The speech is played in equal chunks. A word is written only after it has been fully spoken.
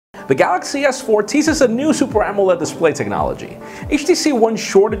The Galaxy S4 teases a new Super AMOLED display technology. HTC One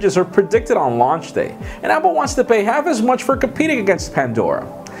shortages are predicted on launch day, and Apple wants to pay half as much for competing against Pandora.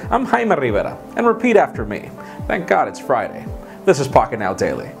 I'm Jaime Rivera, and repeat after me. Thank God it's Friday. This is Pocketnow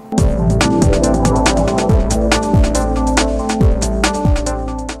Daily.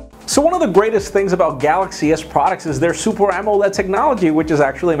 So one of the greatest things about Galaxy S products is their Super AMOLED technology, which is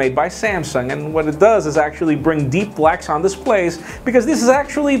actually made by Samsung, and what it does is actually bring deep blacks on displays, because this is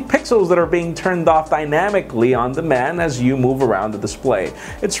actually pixels that are being turned off dynamically on demand as you move around the display.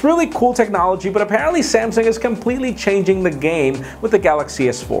 It's really cool technology, but apparently Samsung is completely changing the game with the Galaxy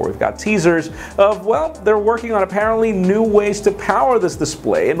S4. We've got teasers of, well, they're working on apparently new ways to power this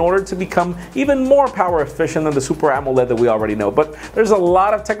display in order to become even more power efficient than the Super AMOLED that we already know. But there's a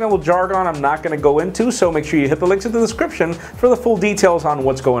lot of technical jargon I'm not going to go into, so make sure you hit the links in the description for the full details on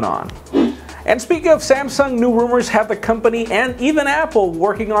what's going on. And speaking of Samsung, new rumors have the company and even Apple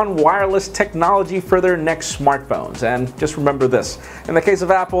working on wireless technology for their next smartphones. And just remember this, in the case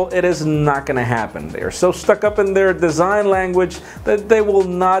of Apple, it is not going to happen. They are so stuck up in their design language that they will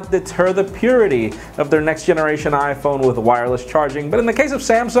not deter the purity of their next generation iPhone with wireless charging. But in the case of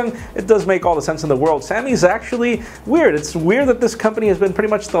Samsung, it does make all the sense in the world. Sammy's actually weird. It's weird that this company has been pretty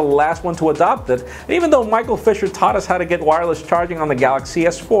much the last one to adopt it. And even though Michael Fisher taught us how to get wireless charging on the Galaxy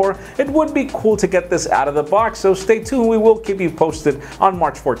S4, it would be cool to get this out of the box, so stay tuned. We will keep you posted on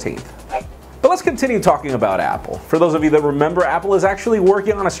March 14th. But let's continue talking about Apple. For those of you that remember, Apple is actually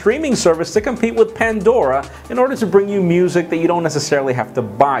working on a streaming service to compete with Pandora in order to bring you music that you don't necessarily have to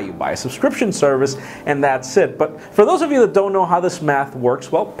buy. You buy a subscription service and that's it. But for those of you that don't know how this math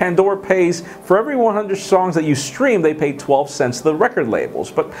works, well, Pandora pays for every 100 songs that you stream, they pay 12 cents to the record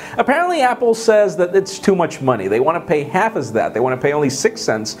labels. But apparently Apple says that it's too much money. They want to pay half as that. They want to pay only 6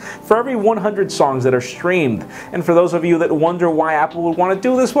 cents for every 100 songs that are streamed. And for those of you that wonder why Apple would want to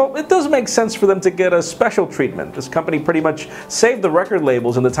do this, well, it does make sense for them to get a special treatment. This company pretty much saved the record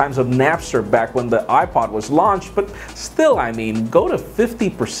labels in the times of Napster back when the iPod was launched, but still, I mean, go to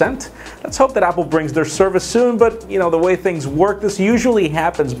 50%? Let's hope that Apple brings their service soon, but you know, the way things work, this usually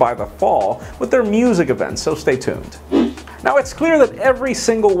happens by the fall with their music events, so stay tuned. Now, it's clear that every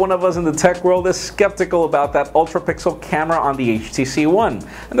single one of us in the tech world is skeptical about that ultra-pixel camera on the HTC One.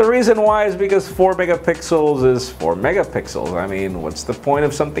 And the reason why is because 4 megapixels is 4 megapixels. I mean, what's the point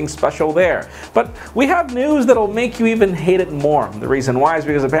of something special there? But we have news that'll make you even hate it more. The reason why is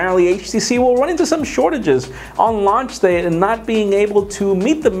because apparently HTC will run into some shortages on launch day and not being able to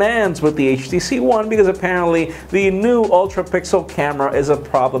meet demands with the HTC One, because apparently the new ultra-pixel camera is a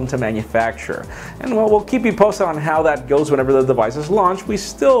problem to manufacture. And well, we'll keep you posted on how that goes whenever the device is launched. We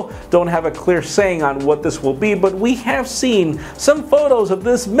still don't have a clear saying on what this will be, but we have seen some photos of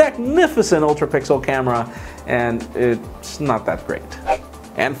this magnificent ultra-pixel camera, and it's not that great.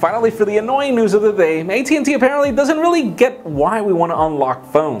 And finally, for the annoying news of the day, AT&T apparently doesn't really get why we want to unlock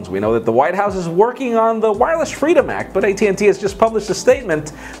phones. We know that the White House is working on the Wireless Freedom Act, but AT&T has just published a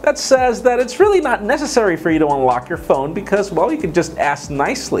statement that says that it's really not necessary for you to unlock your phone because, well, you can just ask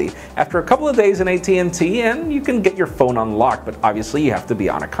nicely after a couple of days in AT&T and you can get your phone unlocked, but obviously you have to be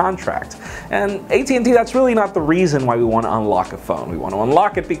on a contract. And AT&T, that's really not the reason why we want to unlock a phone. We want to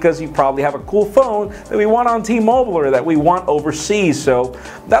unlock it because you probably have a cool phone that we want on T-Mobile or that we want overseas. So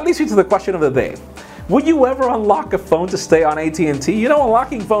that leads me to the question of the day. Would you ever unlock a phone to stay on AT&T? You know,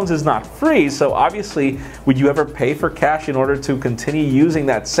 unlocking phones is not free, so obviously, would you ever pay for cash in order to continue using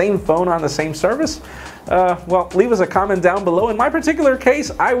that same phone on the same service? Well, leave us a comment down below. In my particular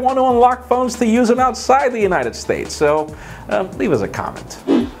case, I want to unlock phones to use them outside the United States, so leave us a comment.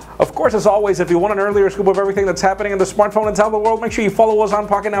 Of course, as always, if you want an earlier scoop of everything that's happening in the smartphone and tablet world, make sure you follow us on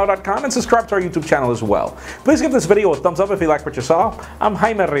Pocketnow.com and subscribe to our YouTube channel as well. Please give this video a thumbs up if you like what you saw. I'm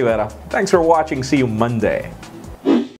Jaime Rivera. Thanks for watching. See you Monday.